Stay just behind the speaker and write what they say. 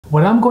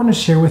What I'm going to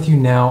share with you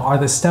now are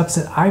the steps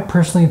that I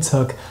personally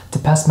took to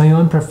pass my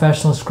own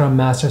Professional Scrum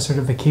Master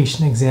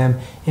Certification exam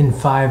in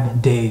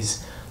 5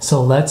 days.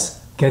 So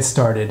let's get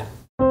started.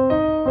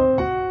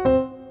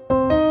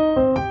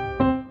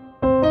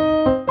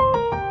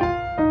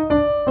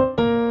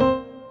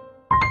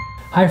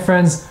 Hi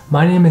friends,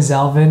 my name is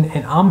Alvin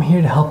and I'm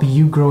here to help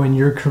you grow in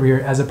your career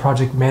as a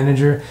project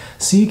manager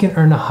so you can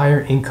earn a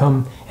higher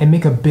income and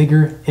make a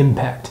bigger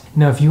impact.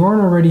 Now, if you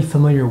aren't already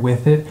familiar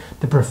with it,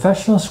 the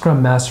Professional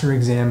Scrum Master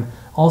Exam,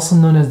 also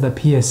known as the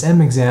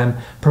PSM exam,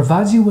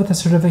 provides you with a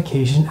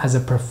certification as a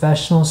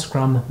Professional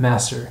Scrum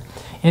Master,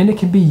 and it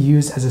can be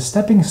used as a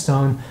stepping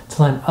stone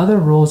to land other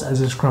roles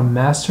as a Scrum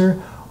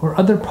Master or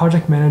other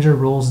project manager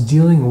roles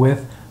dealing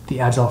with the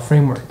Agile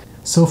framework.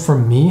 So for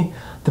me,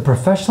 the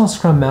Professional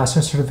Scrum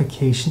Master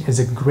Certification is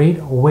a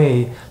great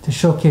way to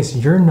showcase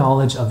your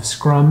knowledge of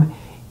Scrum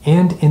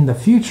and in the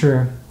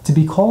future to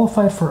be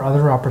qualified for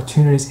other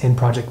opportunities in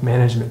project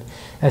management,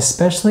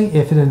 especially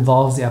if it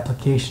involves the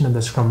application of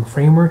the Scrum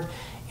framework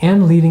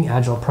and leading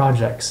Agile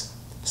projects.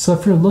 So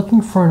if you're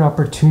looking for an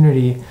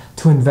opportunity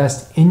to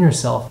invest in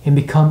yourself and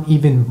become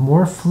even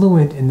more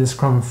fluent in the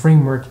Scrum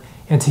framework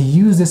and to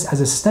use this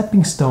as a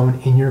stepping stone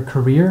in your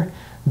career,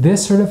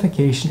 this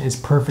certification is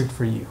perfect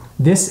for you.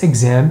 This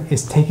exam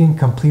is taken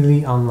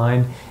completely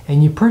online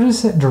and you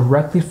purchase it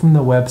directly from the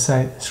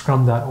website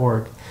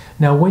scrum.org.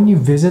 Now, when you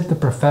visit the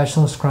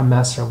Professional Scrum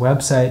Master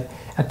website,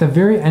 at the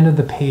very end of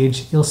the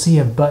page, you'll see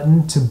a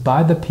button to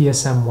buy the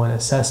PSM-1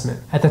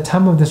 assessment. At the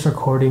time of this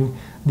recording,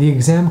 the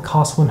exam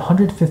costs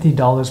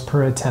 $150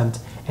 per attempt,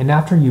 and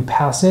after you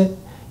pass it,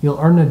 you'll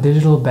earn a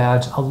digital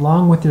badge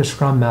along with your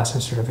Scrum Master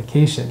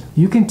certification.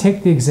 You can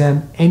take the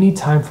exam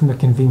anytime from the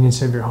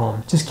convenience of your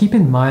home. Just keep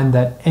in mind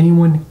that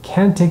anyone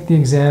can take the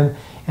exam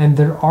and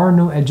there are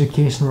no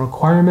educational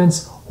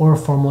requirements or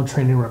formal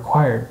training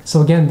required.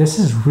 So again, this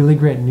is really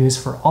great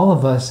news for all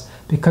of us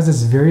because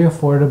it's very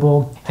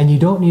affordable and you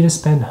don't need to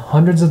spend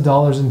hundreds of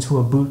dollars into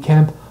a boot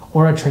camp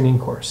or a training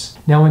course.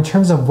 Now, in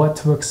terms of what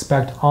to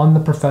expect on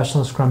the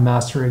Professional Scrum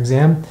Master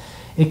exam,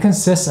 it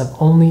consists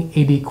of only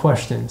 80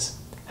 questions.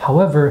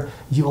 However,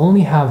 you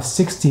only have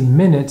 60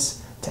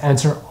 minutes to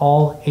answer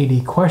all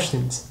 80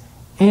 questions,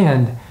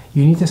 and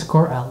you need to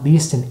score at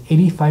least an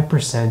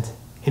 85%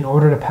 in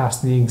order to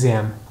pass the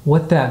exam.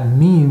 What that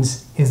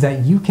means is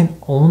that you can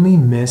only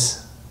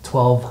miss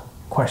 12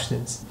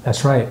 questions.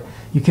 That's right,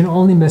 you can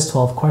only miss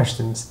 12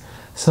 questions.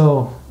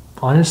 So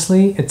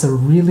honestly, it's a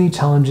really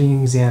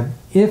challenging exam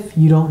if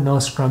you don't know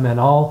Scrum at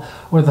all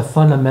or the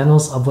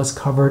fundamentals of what's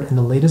covered in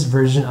the latest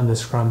version of the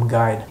Scrum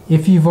Guide.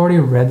 If you've already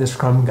read the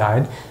Scrum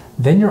Guide,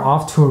 then you're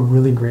off to a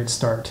really great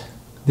start.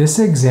 This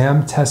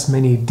exam tests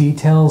many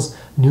details,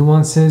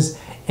 nuances,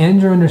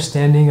 and your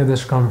understanding of the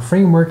Scrum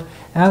framework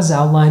as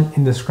outlined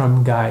in the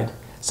Scrum Guide.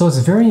 So it's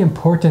very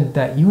important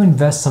that you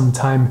invest some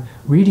time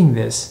reading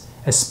this,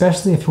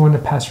 especially if you want to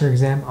pass your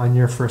exam on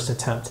your first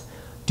attempt.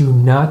 Do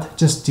not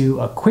just do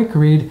a quick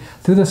read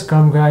through the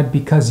Scrum Guide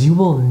because you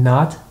will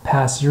not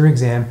pass your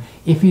exam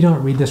if you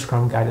don't read the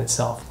Scrum Guide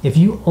itself. If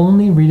you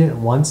only read it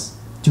once,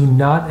 do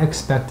not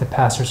expect to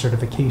pass your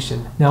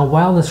certification. Now,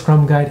 while the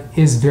Scrum Guide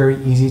is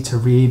very easy to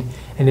read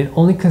and it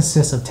only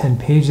consists of 10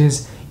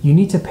 pages, you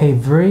need to pay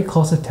very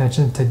close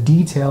attention to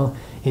detail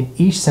in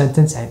each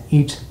sentence and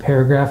each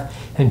paragraph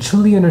and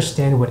truly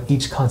understand what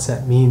each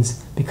concept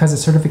means because the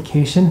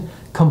certification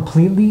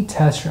completely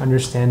tests your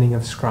understanding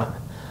of Scrum.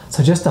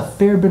 So just a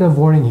fair bit of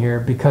warning here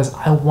because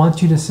I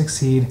want you to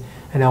succeed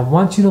and I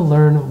want you to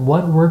learn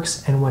what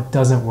works and what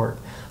doesn't work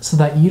so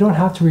that you don't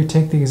have to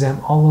retake the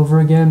exam all over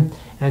again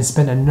and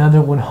spend another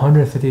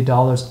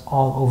 $150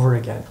 all over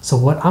again. So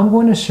what I'm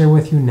going to share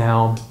with you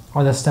now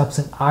are the steps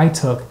that I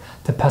took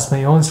to pass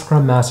my own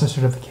Scrum Master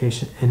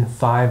certification in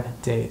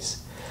 5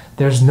 days.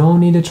 There's no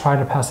need to try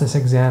to pass this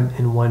exam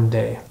in 1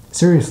 day.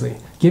 Seriously,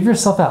 give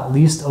yourself at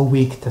least a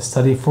week to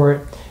study for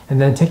it and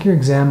then take your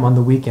exam on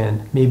the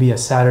weekend, maybe a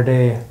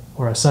Saturday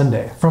or a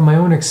Sunday. From my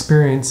own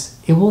experience,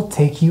 it will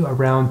take you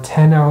around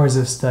 10 hours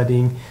of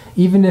studying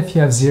even if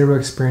you have zero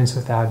experience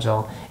with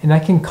Agile. And I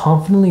can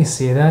confidently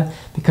say that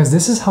because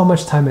this is how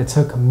much time it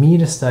took me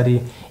to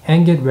study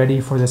and get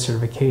ready for the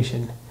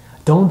certification.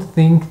 Don't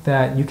think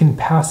that you can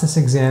pass this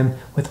exam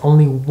with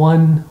only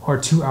 1 or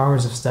 2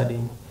 hours of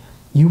studying.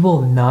 You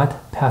will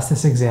not pass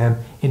this exam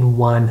in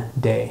 1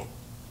 day.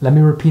 Let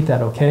me repeat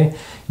that, okay?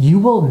 You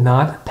will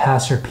not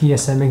pass your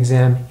PSM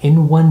exam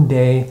in 1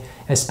 day,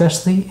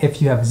 especially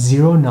if you have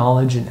zero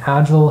knowledge in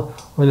Agile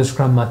or the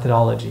Scrum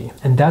methodology.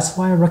 And that's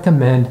why I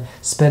recommend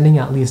spending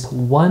at least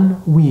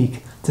 1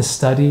 week to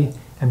study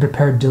and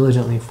prepare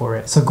diligently for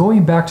it. So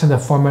going back to the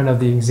format of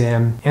the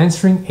exam,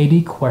 answering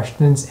 80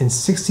 questions in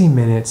 60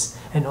 minutes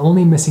and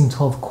only missing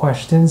 12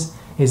 questions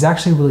is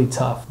actually really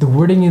tough. The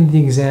wording in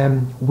the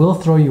exam will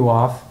throw you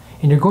off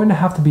and you're going to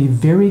have to be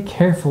very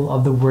careful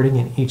of the wording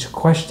in each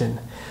question.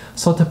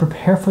 So to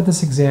prepare for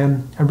this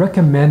exam, I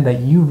recommend that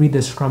you read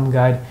the Scrum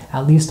Guide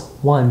at least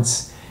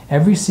once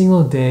every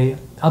single day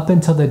up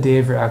until the day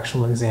of your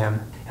actual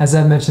exam. As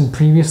I mentioned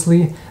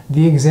previously,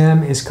 the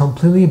exam is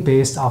completely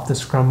based off the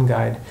Scrum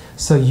Guide,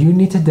 so you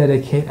need to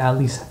dedicate at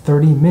least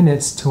 30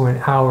 minutes to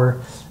an hour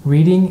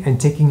reading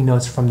and taking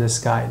notes from this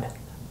guide.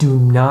 Do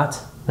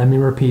not, let me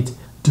repeat,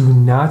 do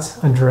not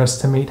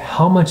underestimate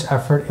how much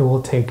effort it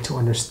will take to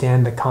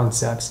understand the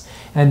concepts.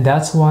 And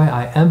that's why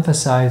I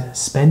emphasize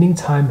spending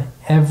time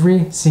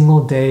every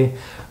single day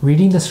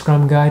reading the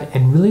Scrum Guide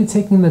and really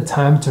taking the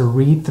time to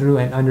read through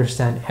and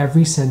understand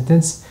every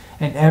sentence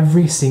and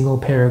every single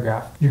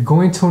paragraph. You're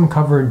going to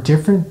uncover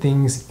different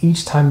things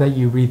each time that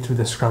you read through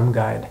the Scrum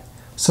Guide.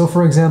 So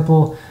for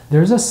example,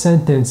 there's a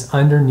sentence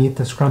underneath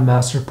the Scrum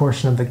Master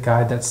portion of the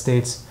guide that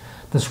states,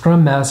 "The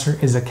Scrum Master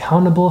is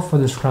accountable for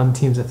the Scrum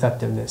team's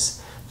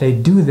effectiveness. They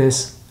do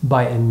this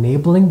by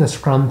enabling the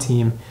Scrum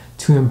team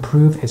to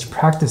improve its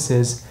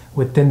practices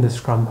within the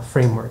Scrum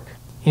framework."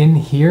 In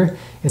here,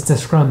 it's the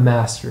Scrum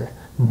Master,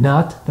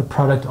 not the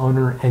product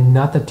owner and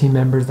not the team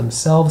members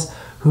themselves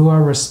who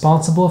are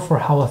responsible for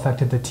how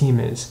effective the team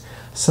is.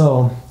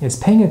 So it's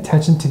paying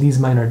attention to these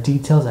minor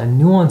details and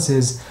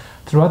nuances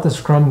throughout the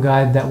Scrum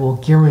Guide that will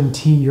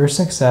guarantee your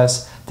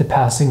success to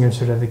passing your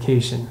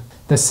certification.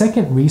 The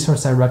second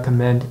resource I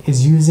recommend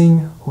is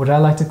using what I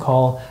like to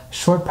call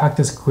short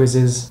practice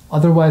quizzes,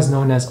 otherwise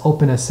known as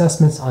open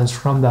assessments on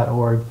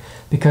scrum.org,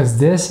 because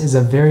this is a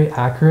very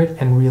accurate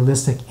and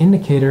realistic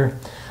indicator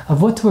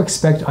of what to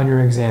expect on your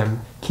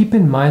exam. Keep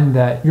in mind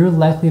that you're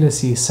likely to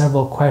see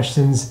several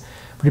questions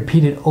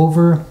repeated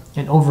over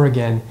and over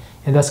again,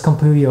 and that's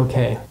completely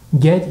okay.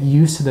 Get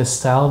used to the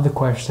style of the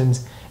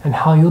questions and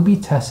how you'll be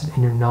tested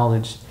in your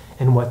knowledge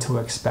and what to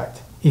expect.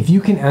 If you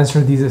can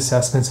answer these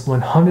assessments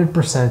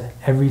 100%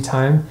 every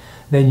time,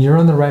 then you're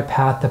on the right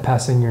path to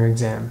passing your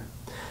exam.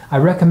 I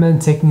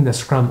recommend taking the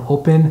Scrum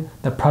Open,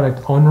 the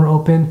Product Owner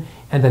Open,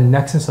 and the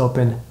Nexus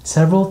Open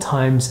several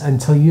times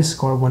until you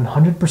score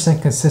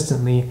 100%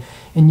 consistently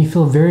and you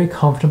feel very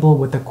comfortable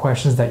with the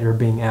questions that you're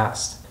being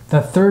asked. The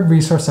third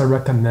resource I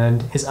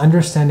recommend is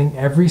understanding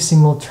every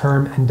single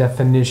term and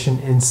definition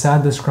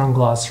inside the Scrum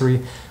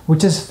Glossary,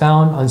 which is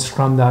found on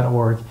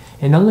scrum.org,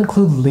 and I'll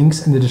include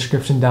links in the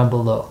description down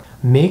below.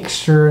 Make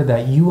sure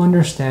that you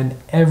understand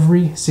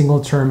every single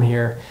term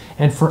here,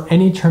 and for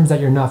any terms that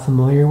you're not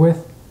familiar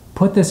with,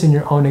 put this in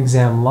your own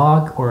exam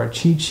log or a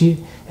cheat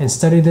sheet and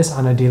study this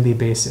on a daily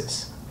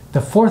basis.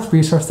 The fourth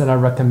resource that I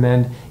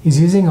recommend is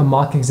using a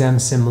mock exam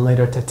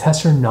simulator to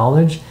test your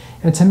knowledge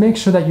and to make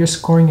sure that you're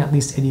scoring at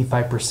least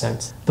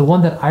 85%. The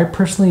one that I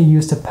personally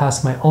use to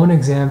pass my own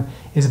exam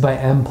is by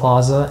M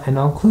Plaza, and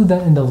I'll include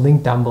that in the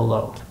link down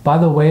below. By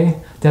the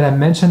way, did I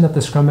mention that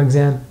the Scrum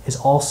exam is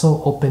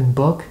also open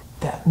book?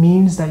 That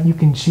means that you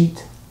can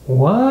cheat.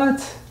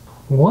 What?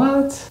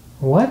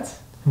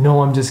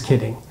 No, I'm just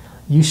kidding.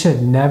 You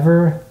should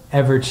never,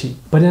 ever cheat.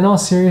 But in all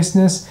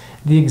seriousness,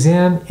 the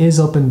exam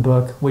is open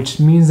book, which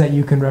means that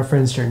you can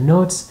reference your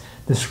notes,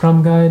 the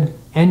Scrum Guide,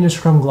 and your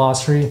Scrum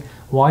Glossary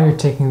while you're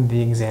taking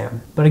the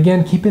exam. But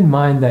again, keep in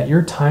mind that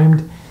you're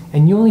timed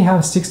and you only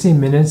have 60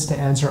 minutes to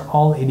answer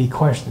all 80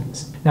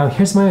 questions. Now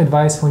here's my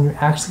advice when you're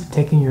actually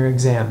taking your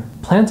exam.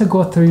 Plan to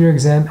go through your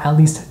exam at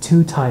least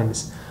 2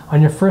 times. On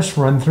your first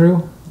run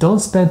through, don't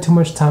spend too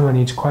much time on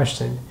each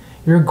question.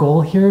 Your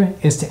goal here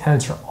is to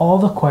answer all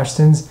the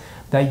questions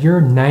that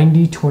you're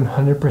 90 to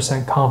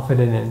 100%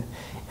 confident in,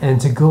 and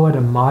to go at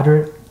a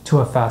moderate to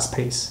a fast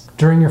pace.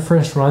 During your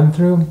first run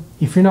through,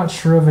 if you're not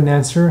sure of an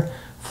answer,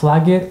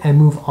 flag it and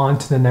move on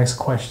to the next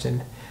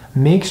question.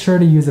 Make sure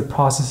to use the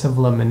process of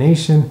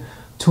elimination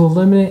to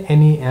eliminate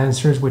any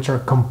answers which are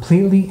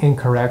completely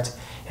incorrect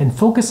and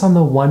focus on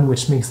the one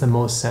which makes the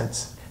most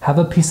sense. Have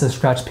a piece of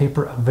scratch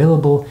paper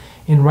available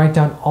and write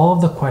down all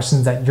of the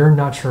questions that you're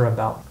not sure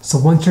about. So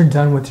once you're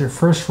done with your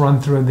first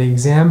run through of the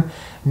exam,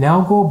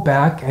 now go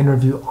back and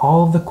review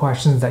all of the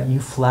questions that you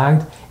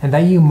flagged and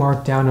that you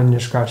marked down on your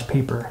scratch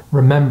paper.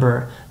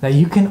 Remember that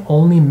you can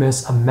only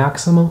miss a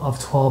maximum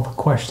of 12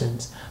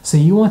 questions, so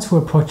you want to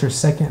approach your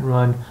second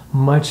run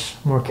much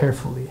more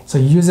carefully. So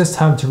use this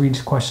time to read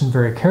each question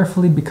very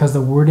carefully because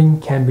the wording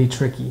can be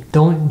tricky.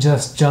 Don't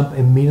just jump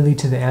immediately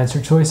to the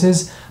answer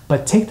choices,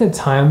 but take the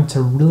time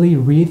to really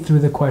read through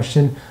the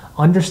question,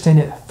 understand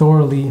it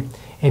thoroughly,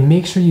 and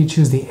make sure you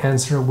choose the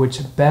answer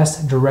which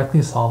best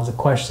directly solves the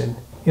question.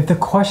 If the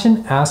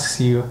question asks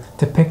you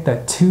to pick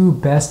the 2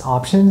 best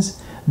options,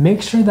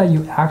 make sure that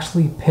you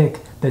actually pick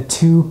the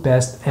 2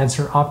 best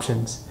answer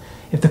options.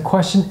 If the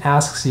question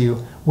asks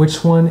you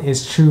which one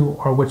is true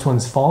or which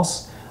one's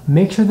false,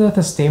 make sure that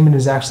the statement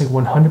is actually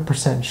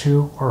 100%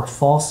 true or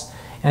false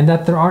and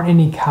that there aren't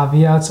any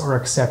caveats or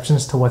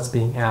exceptions to what's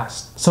being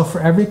asked. So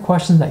for every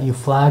question that you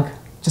flag,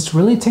 just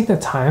really take the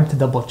time to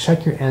double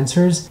check your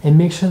answers and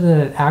make sure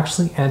that it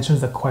actually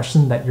answers the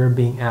question that you're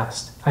being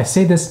asked. I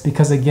say this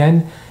because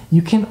again,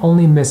 you can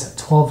only miss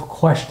 12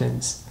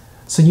 questions,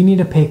 so you need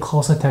to pay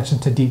close attention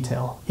to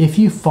detail. If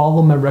you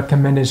follow my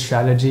recommended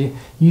strategy,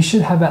 you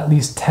should have at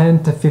least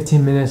 10 to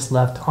 15 minutes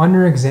left on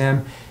your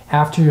exam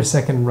after your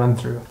second run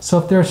through. So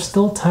if there's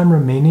still time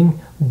remaining,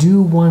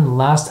 do one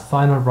last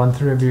final run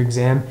through of your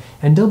exam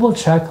and double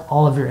check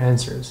all of your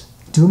answers.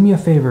 Do me a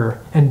favor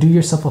and do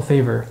yourself a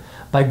favor.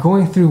 by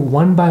going through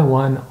one by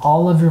one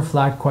all of your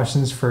flagged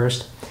questions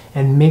first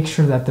and make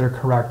sure that they're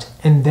correct,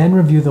 and then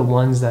review the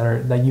ones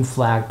that you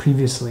flagged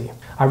previously.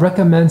 I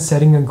recommend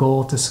setting a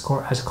goal to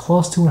score as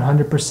close to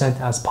 100%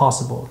 as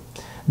possible.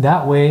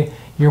 That way,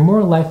 you're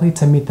more likely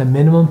to meet the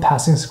minimum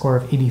passing score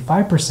of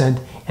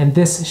 85%, and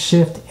this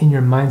shift in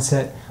your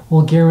mindset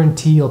will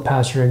guarantee you'll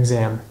pass your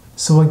exam.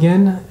 So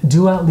again,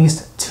 do at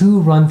least 2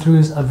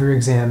 run-throughs of your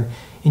exam.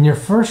 In your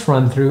first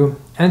run-through,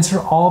 answer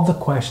all of the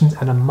questions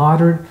at a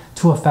moderate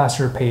to a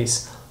faster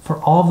pace for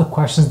all of the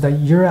questions that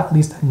you're at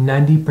least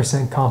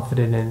 90%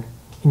 confident in.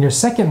 In your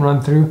second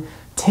run-through,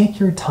 take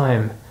your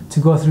time to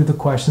go through the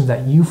questions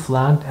that you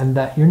flagged and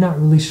that you're not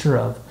really sure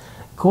of.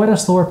 Go at a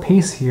slower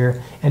pace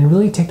here and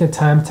really take the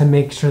time to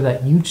make sure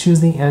that you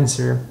choose the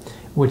answer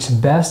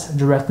which best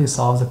directly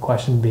solves the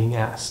question being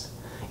asked.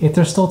 If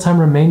there's still time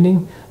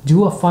remaining,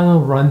 do a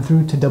final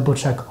run-through to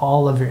double-check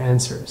all of your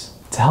answers.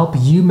 To help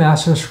you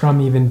master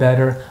Scrum even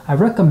better, I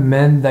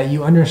recommend that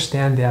you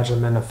understand the Agile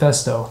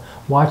Manifesto.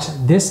 Watch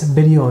this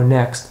video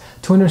next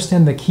to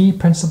understand the key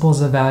principles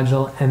of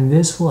Agile, and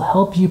this will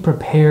help you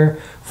prepare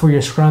for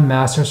your Scrum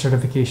Master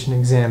Certification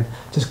exam.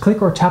 Just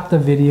click or tap the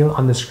video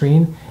on the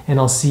screen, and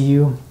I'll see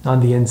you on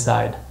the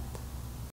inside.